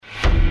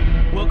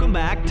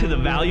back to the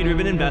Value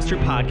Driven Investor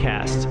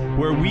Podcast,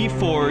 where we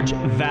forge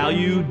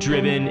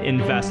value-driven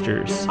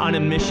investors on a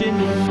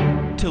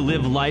mission to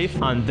live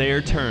life on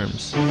their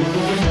terms.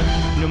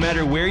 No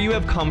matter where you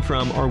have come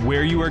from or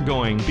where you are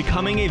going,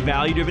 becoming a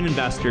value-driven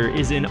investor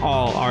is in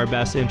all our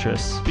best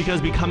interests, because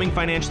becoming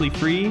financially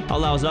free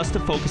allows us to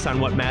focus on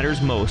what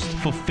matters most,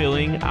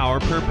 fulfilling our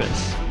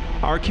purpose.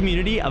 Our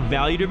community of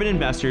value-driven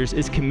investors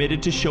is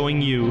committed to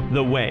showing you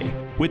the way.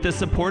 With the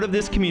support of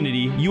this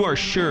community, you are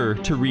sure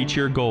to reach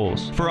your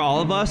goals. For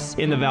all of us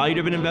in the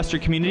value-driven investor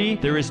community,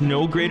 there is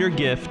no greater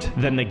gift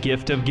than the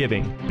gift of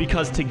giving,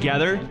 because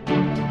together,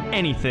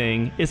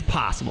 anything is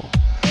possible.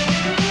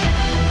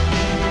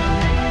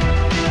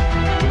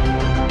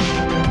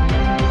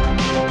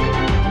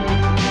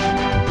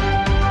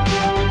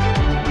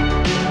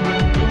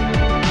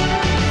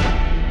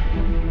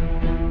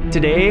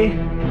 Today,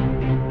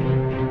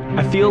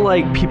 I feel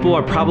like people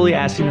are probably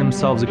asking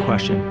themselves a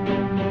question.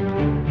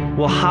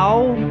 Well,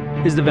 how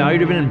is the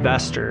value-driven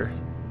investor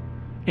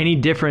any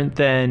different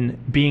than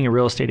being a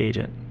real estate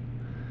agent?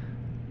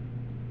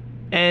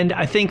 And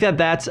I think that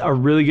that's a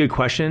really good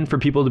question for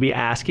people to be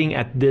asking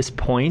at this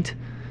point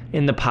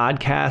in the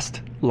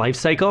podcast life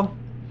cycle,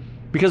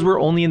 because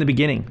we're only in the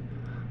beginning.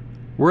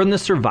 We're in the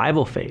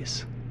survival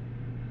phase.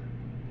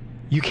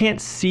 You can't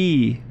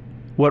see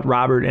what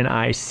Robert and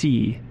I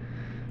see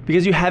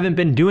because you haven't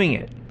been doing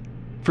it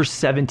for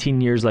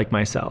 17 years like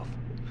myself,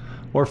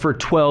 or for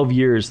 12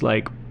 years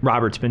like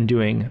Robert's been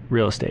doing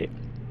real estate.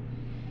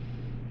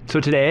 So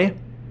today,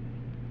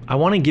 I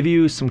want to give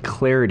you some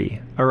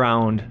clarity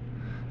around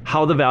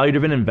how the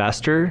value-driven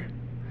investor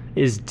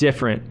is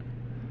different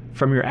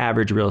from your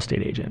average real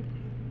estate agent.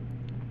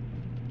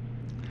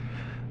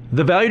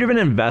 The value-driven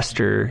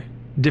investor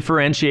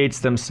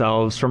differentiates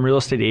themselves from real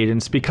estate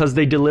agents because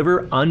they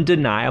deliver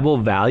undeniable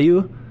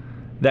value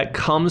that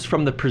comes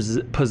from the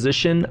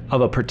position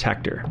of a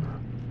protector.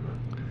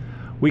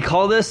 We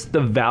call this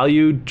the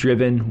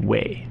value-driven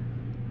way.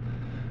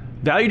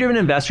 Value-driven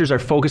investors are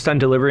focused on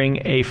delivering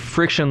a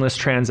frictionless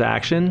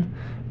transaction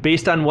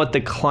based on what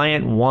the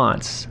client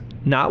wants,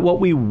 not what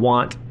we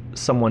want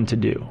someone to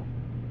do.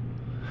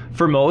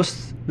 For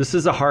most, this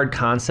is a hard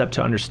concept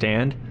to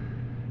understand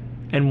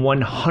and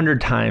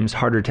 100 times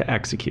harder to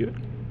execute.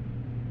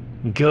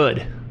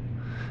 Good.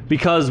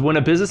 Because when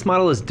a business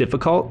model is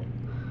difficult,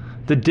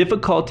 the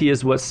difficulty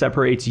is what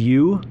separates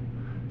you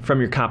from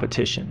your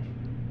competition.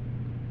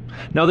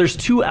 Now, there's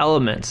two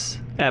elements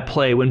at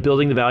play when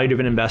building the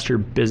value-driven investor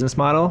business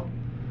model.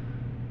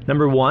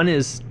 Number one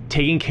is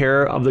taking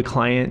care of the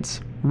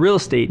client's real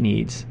estate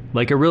needs,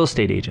 like a real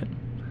estate agent.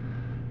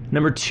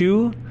 Number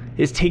two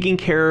is taking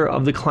care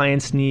of the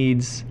client's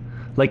needs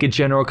like a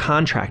general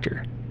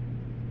contractor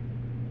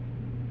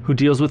who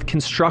deals with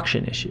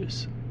construction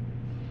issues.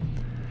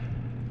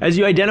 As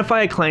you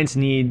identify a client's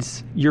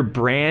needs, your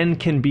brand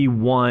can be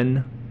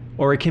one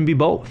or it can be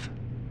both.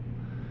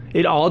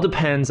 It all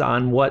depends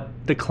on what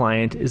the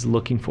client is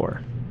looking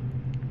for.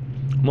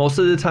 Most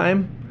of the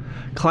time,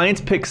 clients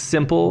pick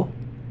simple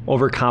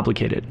over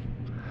complicated.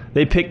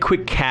 They pick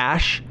quick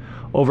cash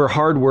over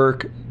hard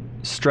work,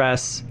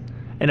 stress,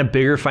 and a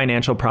bigger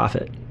financial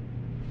profit.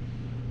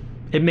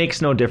 It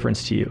makes no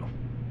difference to you.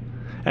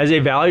 As a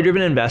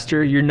value-driven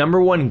investor, your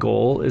number one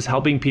goal is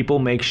helping people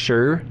make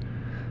sure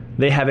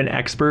they have an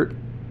expert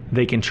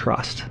they can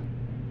trust.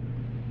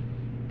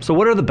 So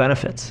what are the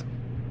benefits?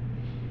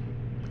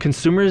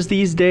 Consumers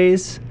these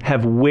days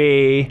have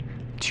way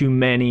too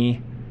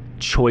many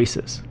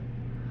choices.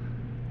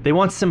 They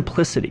want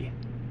simplicity.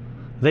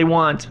 They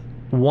want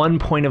one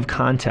point of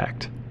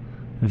contact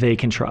they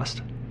can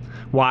trust.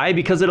 Why?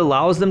 Because it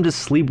allows them to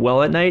sleep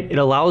well at night. It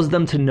allows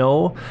them to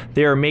know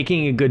they are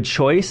making a good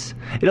choice.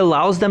 It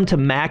allows them to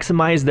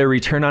maximize their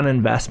return on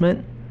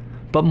investment.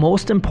 But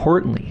most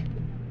importantly,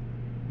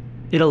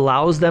 it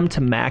allows them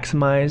to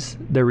maximize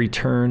their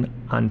return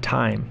on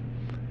time.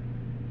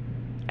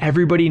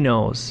 Everybody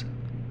knows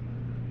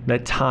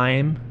that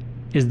time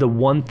is the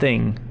one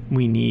thing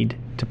we need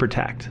to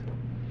protect.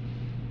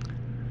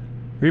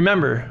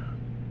 Remember,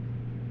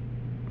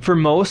 for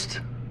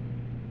most,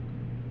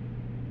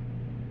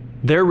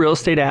 their real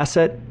estate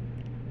asset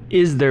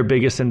is their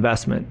biggest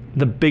investment,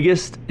 the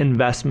biggest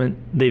investment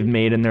they've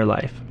made in their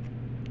life.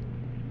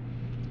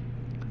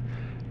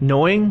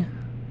 Knowing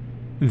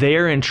they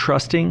are in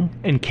trusting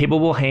and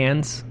capable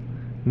hands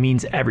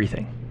means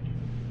everything.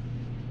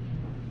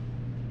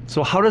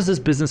 So how does this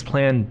business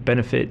plan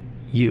benefit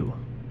you?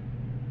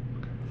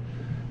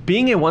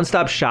 Being a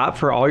one-stop shop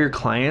for all your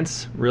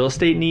clients' real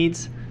estate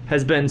needs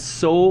has been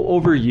so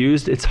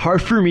overused, it's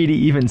hard for me to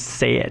even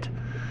say it.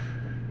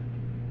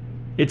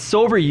 It's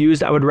so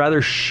overused, I would rather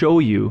show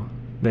you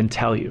than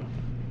tell you.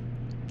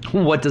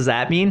 What does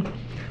that mean?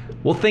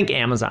 Well, think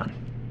Amazon.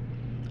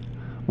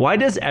 Why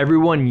does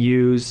everyone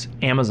use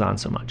Amazon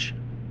so much?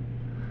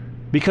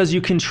 Because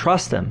you can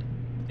trust them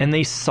and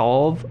they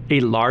solve a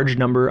large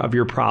number of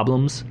your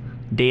problems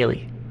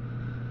daily.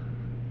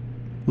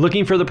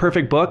 Looking for the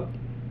perfect book?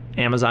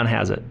 Amazon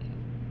has it.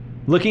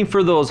 Looking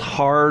for those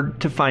hard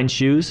to find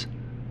shoes?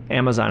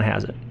 Amazon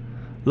has it.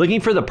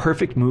 Looking for the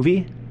perfect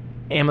movie?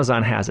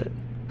 Amazon has it.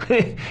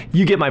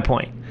 You get my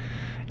point.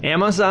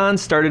 Amazon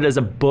started as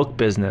a book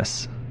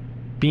business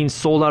being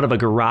sold out of a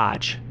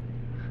garage.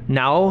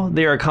 Now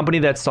they are a company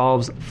that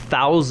solves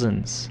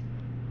thousands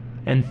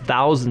and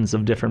thousands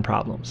of different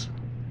problems.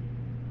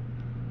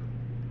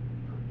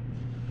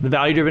 The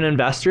value-driven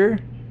investor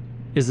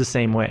is the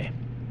same way.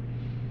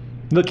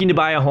 Looking to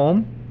buy a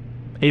home?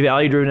 A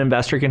value-driven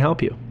investor can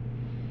help you.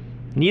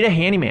 Need a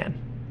handyman?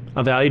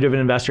 A value-driven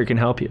investor can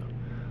help you.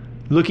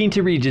 Looking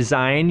to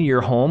redesign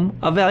your home?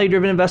 A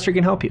value-driven investor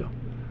can help you.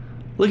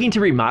 Looking to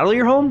remodel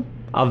your home?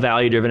 A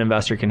value-driven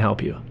investor can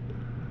help you.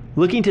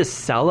 Looking to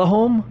sell a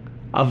home?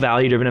 A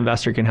value-driven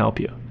investor can help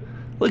you.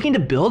 Looking to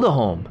build a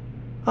home?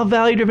 A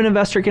value-driven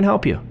investor can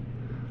help you.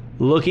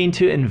 Looking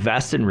to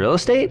invest in real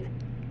estate?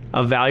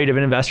 A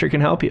value-driven investor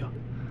can help you.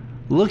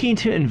 Looking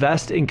to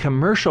invest in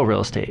commercial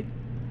real estate?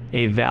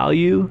 A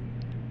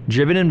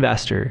value-driven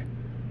investor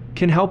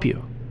can help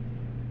you.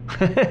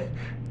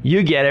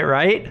 You get it,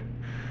 right?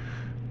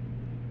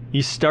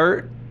 You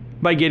start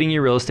by getting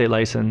your real estate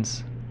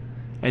license,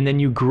 and then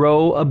you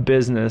grow a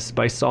business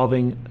by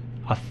solving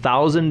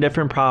 1,000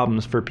 different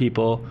problems for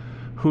people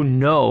who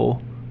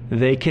know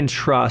they can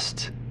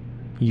trust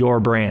your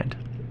brand.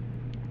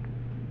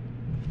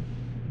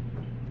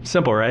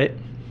 Simple, right?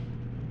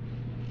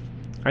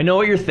 I know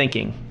what you're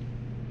thinking.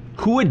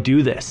 Who would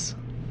do this?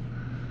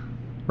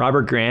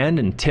 Robert Grand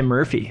and Tim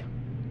Murphy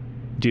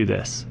do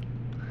this.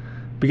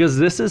 Because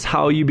this is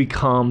how you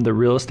become the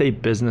real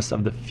estate business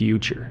of the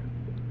future.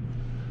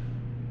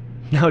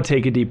 Now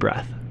take a deep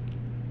breath.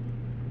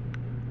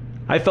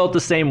 I felt the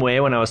same way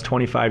when I was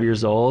 25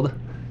 years old,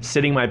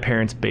 sitting in my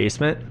parents'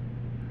 basement.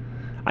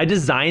 I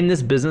designed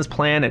this business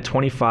plan at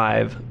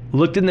 25,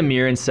 looked in the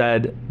mirror and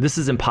said, this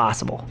is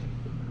impossible.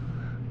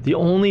 The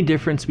only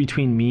difference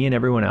between me and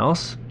everyone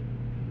else,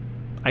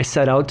 I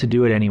set out to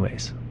do it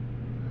anyways.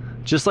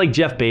 Just like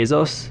Jeff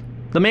Bezos,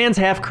 the man's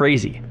half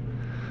crazy.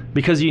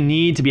 Because you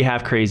need to be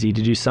half crazy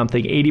to do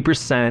something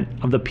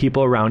 80% of the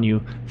people around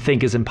you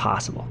think is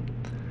impossible.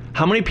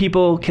 How many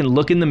people can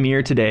look in the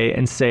mirror today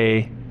and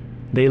say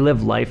they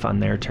live life on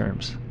their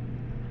terms?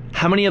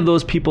 How many of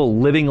those people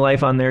living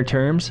life on their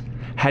terms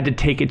had to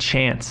take a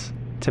chance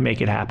to make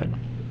it happen?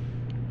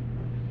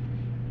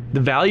 The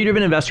Value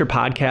Driven Investor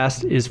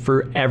podcast is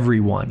for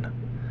everyone,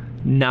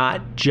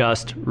 not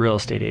just real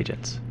estate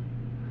agents.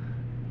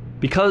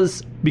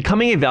 Because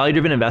becoming a value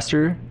driven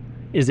investor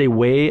is a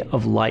way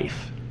of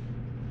life.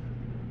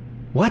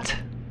 What?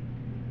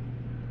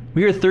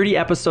 We are 30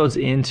 episodes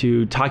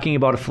into talking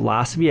about a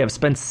philosophy I've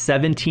spent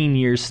 17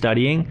 years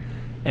studying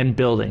and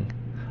building.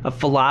 A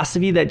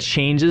philosophy that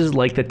changes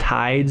like the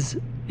tides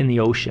in the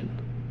ocean.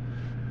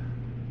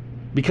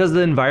 Because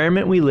the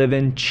environment we live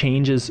in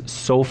changes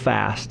so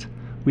fast,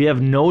 we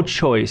have no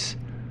choice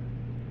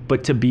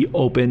but to be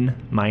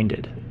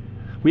open-minded.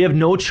 We have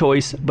no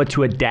choice but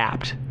to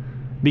adapt.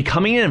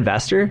 Becoming an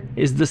investor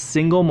is the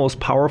single most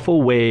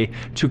powerful way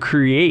to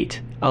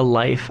create a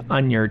life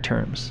on your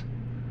terms.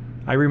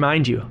 I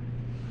remind you,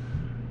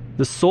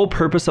 the sole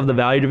purpose of the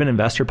Value Driven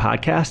Investor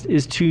podcast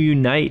is to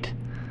unite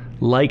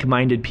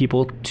like-minded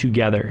people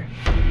together,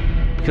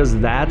 because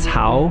that's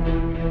how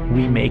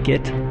we make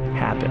it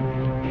happen.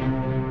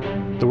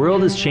 The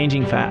world is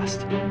changing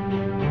fast.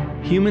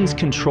 Humans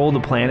control the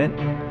planet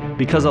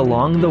because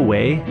along the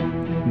way,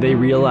 they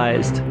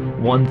realized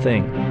one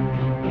thing.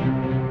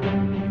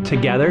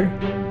 Together,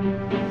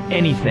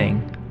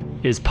 anything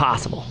is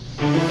possible.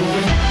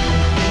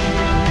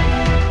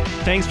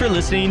 Thanks for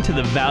listening to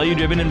the Value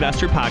Driven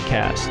Investor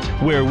Podcast,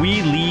 where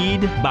we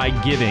lead by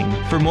giving.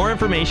 For more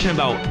information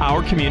about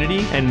our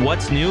community and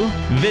what's new,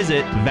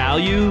 visit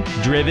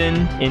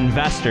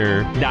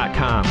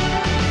valuedriveninvestor.com.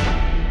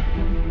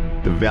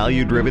 The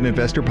Value Driven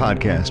Investor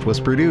Podcast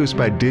was produced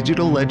by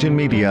Digital Legend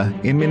Media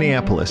in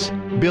Minneapolis.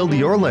 Build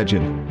your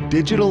legend,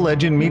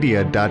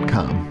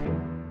 digitallegendmedia.com.